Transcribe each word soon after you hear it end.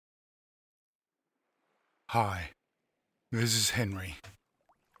Hi, this is Henry,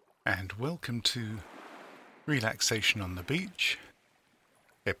 and welcome to Relaxation on the Beach,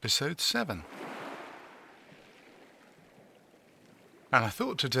 Episode 7. And I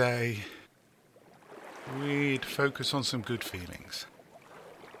thought today we'd focus on some good feelings.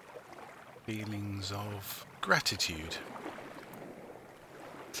 Feelings of gratitude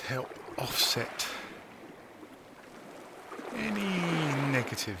to help offset any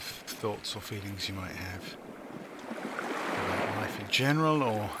negative thoughts or feelings you might have about life in general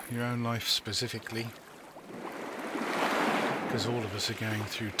or your own life specifically, because all of us are going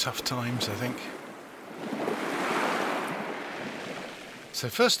through tough times, I think. So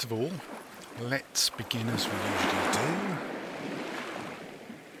first of all, let's begin as we usually do.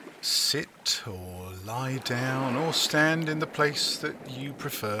 Sit or lie down or stand in the place that you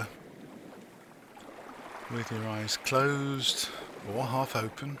prefer, with your eyes closed or half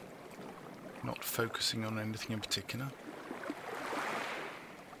open, not focusing on anything in particular.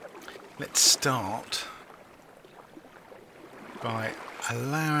 Let's start by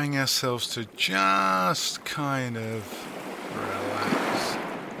allowing ourselves to just kind of relax.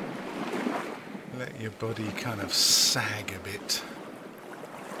 Let your body kind of sag a bit.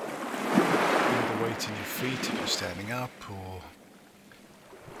 Feel the weight in your feet if you're standing up, or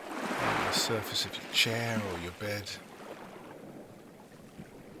on the surface of your chair or your bed.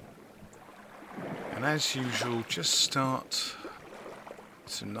 And as usual, just start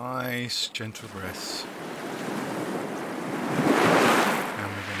with some nice, gentle breaths. And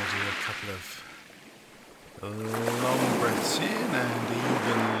we're going to do a couple of long breaths in and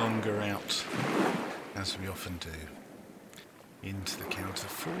even longer out, as we often do. Into the count of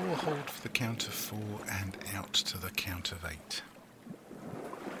 4, hold for the count of 4, and out to the count of 8.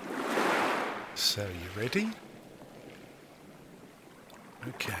 So, you ready?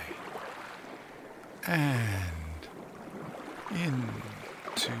 Okay. And in,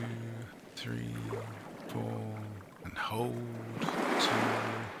 2, 3, 4, and hold, 2,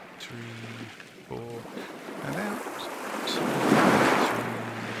 3, 4, and out, 2, 3,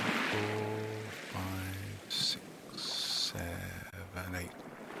 4, 5, 6, 7, 8. And in,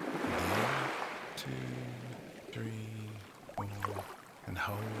 2, 3, 4, and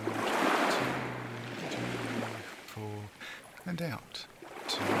hold, 2, 3, 4, and out,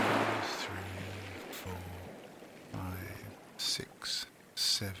 2, 3, 4, 5, 6,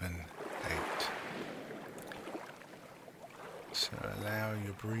 7, 8. So allow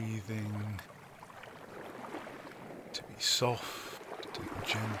your breathing to be soft and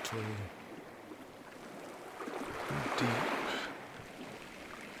gentle and deep,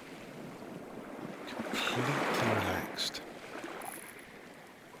 completely relaxed.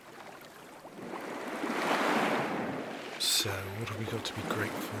 So what have we got to be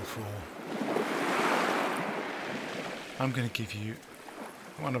grateful for? I'm going to give you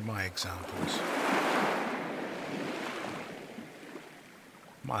one of my examples.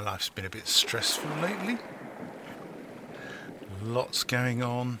 My life's been a bit stressful lately. Lots going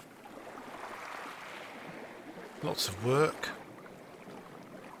on. Lots of work.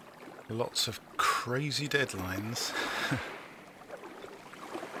 Lots of crazy deadlines.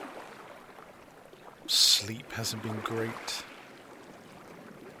 Sleep hasn't been great.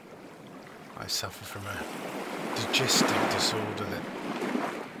 I suffer from a digestive disorder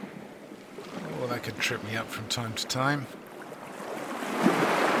that can trip me up from time to time.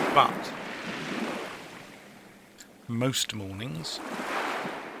 But most mornings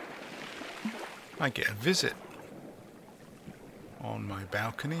I get a visit on my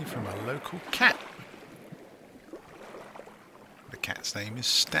balcony from a local cat. The cat's name is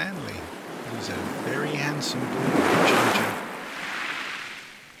Stanley. He's a very handsome boy, ginger.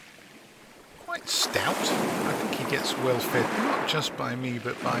 Quite stout. I think he gets well fed not just by me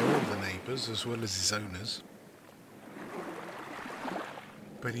but by all the neighbours as well as his owners.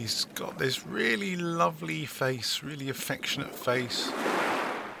 But he's got this really lovely face, really affectionate face,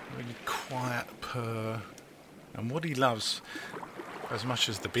 really quiet purr. And what he loves, as much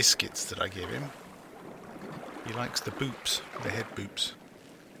as the biscuits that I give him, he likes the boops, the head boops.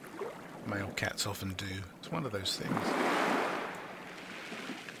 Male cats often do. It's one of those things.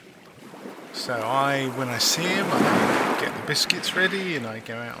 So when I see him, I get the biscuits ready and I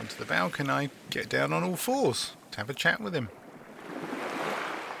go out onto the balcony and I get down on all fours to have a chat with him.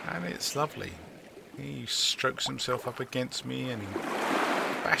 And it's lovely. He strokes himself up against me and he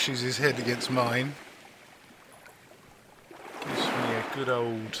bashes his head against mine. Gives me a good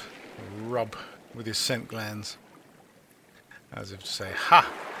old rub with his scent glands. As if to say, ha!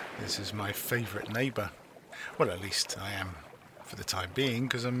 This is my favourite neighbour. Well, at least I am for the time being,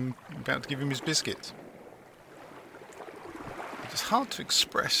 because I'm about to give him his biscuits. It's hard to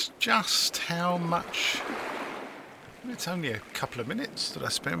express just how much. It's only a couple of minutes that I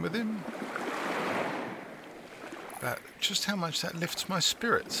spend with him, but just how much that lifts my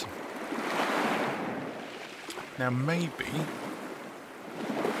spirits. Now maybe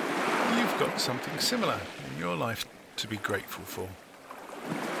you've got something similar in your life to be grateful for.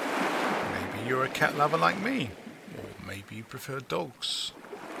 Maybe you're a cat lover like me, or maybe you prefer dogs.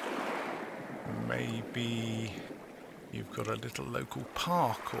 Maybe you've got a little local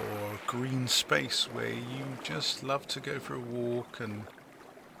park or green space where you just love to go for a walk and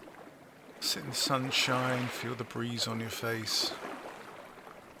sit in the sunshine, feel the breeze on your face,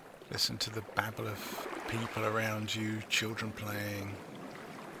 listen to the babble of people around you, children playing.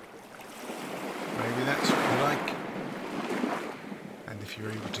 Maybe that's what you like. And if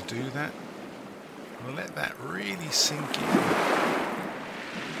you're able to do that, let that really sink in.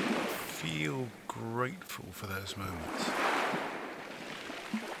 Feel grateful for those moments.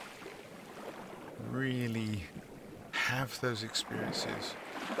 Really have those experiences.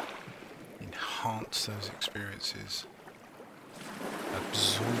 Enhance those experiences.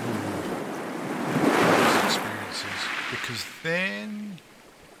 Absorb those experiences. Because then,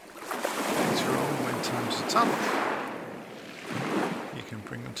 later on, when times are tough, you can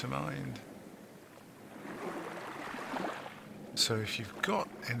bring them to mind. So if you've got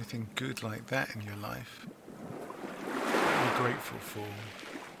anything good like that in your life, that you're grateful for,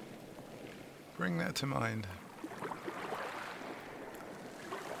 bring that to mind.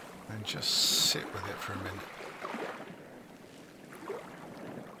 And just sit with it for a minute.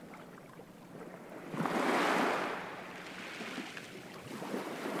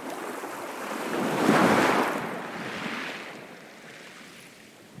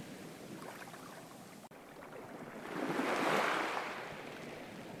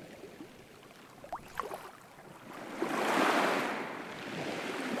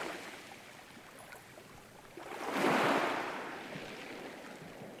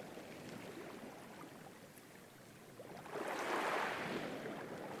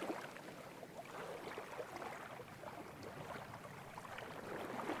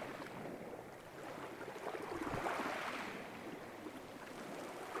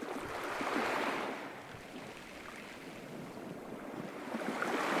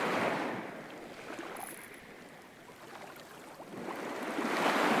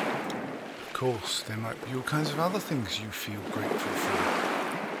 Of course, there might be all kinds of other things you feel grateful for.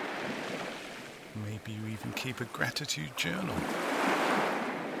 Maybe you even keep a gratitude journal.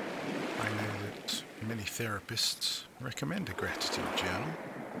 I know that many therapists recommend a gratitude journal.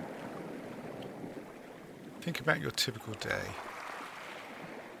 Think about your typical day.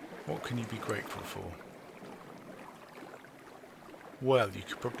 What can you be grateful for? Well, you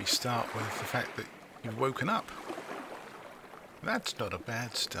could probably start with the fact that you've woken up. That's not a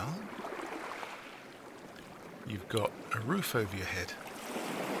bad start. You've got a roof over your head.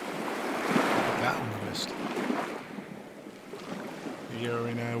 Put that on the list. You're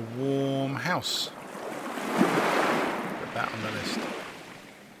in a warm house. Put that on the list.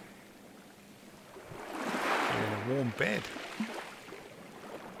 You're in a warm bed.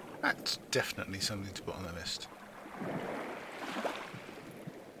 That's definitely something to put on the list.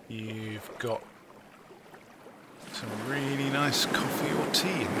 You've got some really nice coffee or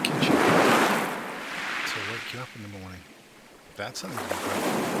tea in the kitchen to wake you up in the morning. That's something to be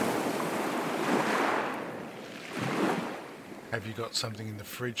grateful for. Have you got something in the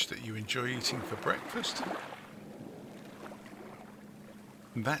fridge that you enjoy eating for breakfast?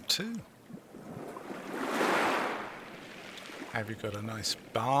 That too. Have you got a nice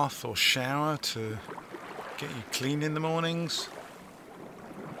bath or shower to get you clean in the mornings?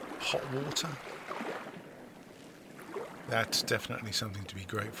 Hot water? That's definitely something to be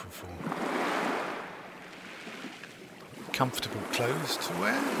grateful for. Comfortable clothes to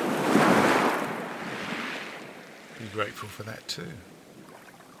wear? Be grateful for that too.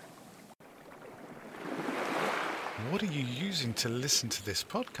 What are you using to listen to this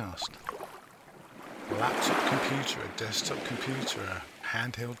podcast? A laptop computer, a desktop computer, a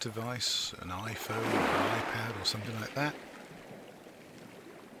handheld device, an iPhone, an iPad or something like that?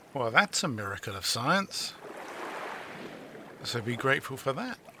 Well, that's a miracle of science. So be grateful for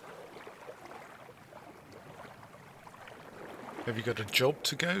that. Have you got a job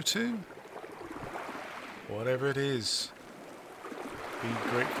to go to? Whatever it is, be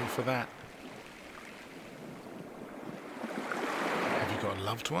grateful for that. Have you got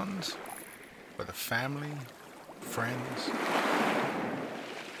loved ones? Whether family, friends?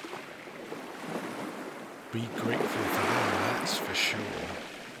 Be grateful for them, that's for sure.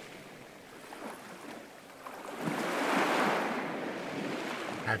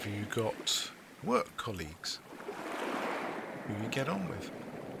 Have you got work colleagues who you get on with?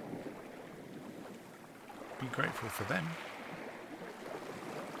 Be grateful for them.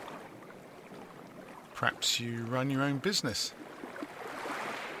 Perhaps you run your own business.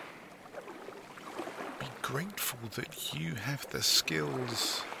 Be grateful that you have the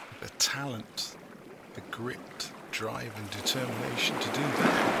skills, the talent, the grit, drive and determination to do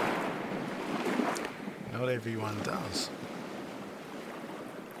that. Not everyone does.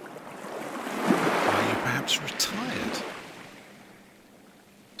 Are you perhaps retired?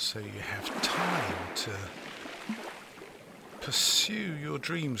 So you have time to pursue your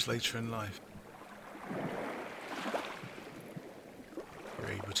dreams later in life.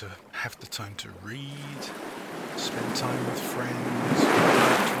 You're able to have the time to read, spend time with friends, with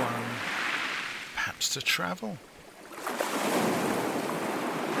loved one, perhaps to travel.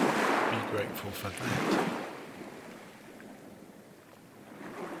 Be grateful for that.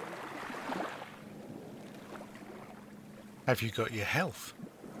 Have you got your health?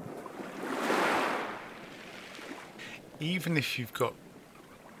 Even if you've got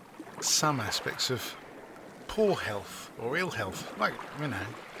some aspects of poor health or ill health, like,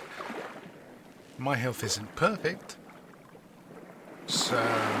 my health isn't perfect. So,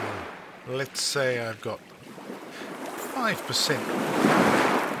 let's say I've got 5%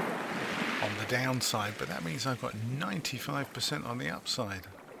 on the downside, but that means I've got 95% on the upside.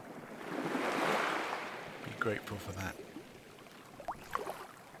 Be grateful for that.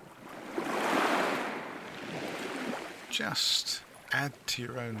 Just add to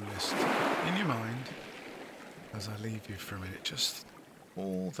your own list in your mind, as I leave you for a minute, just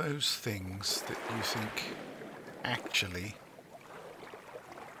all those things that you think, actually,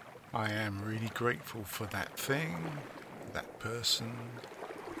 I am really grateful for that thing, that person,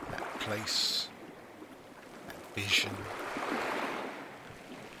 that place, that vision.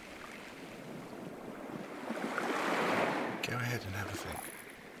 Go ahead and have a think.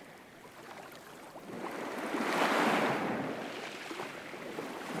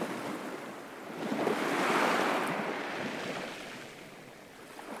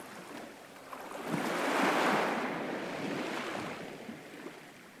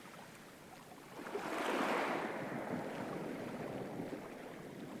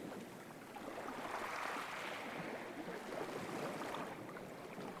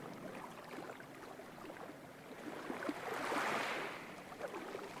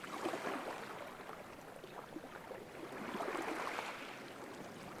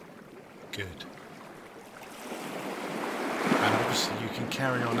 Good. And obviously you can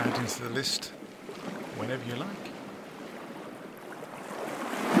carry on adding to the list whenever you like.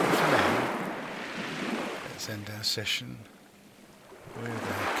 For now, let's end our session with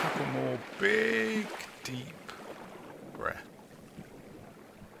a couple more big, deep breaths.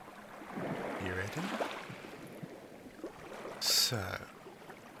 You ready? So,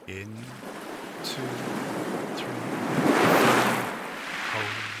 in, 2, 3, hold.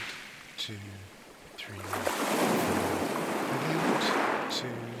 2, 3, 4, and out. 2,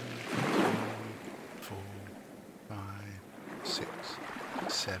 3, 4, 5, 6,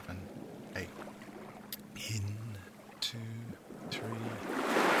 7, 8. In, 2, 3, 4,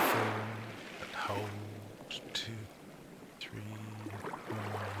 and hold. 2, 3, 4,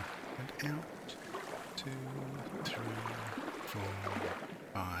 and out. 2, 3, 4,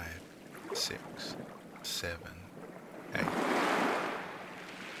 5, 6, 7, 8.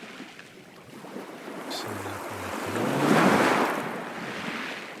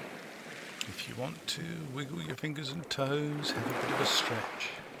 If you want to, wiggle your fingers and toes, have a bit of a stretch.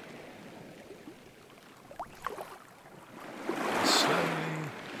 And slowly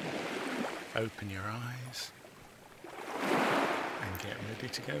open your eyes and get ready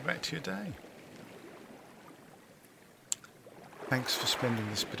to go back to your day. Thanks for spending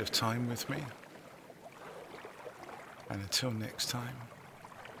this bit of time with me. And until next time,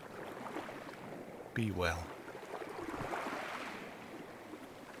 be well.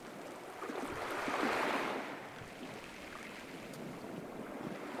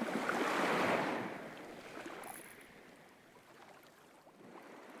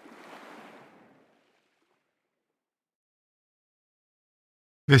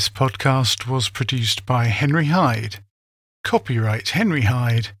 This podcast was produced by Henry Hyde. Copyright Henry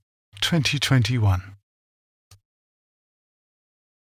Hyde 2021.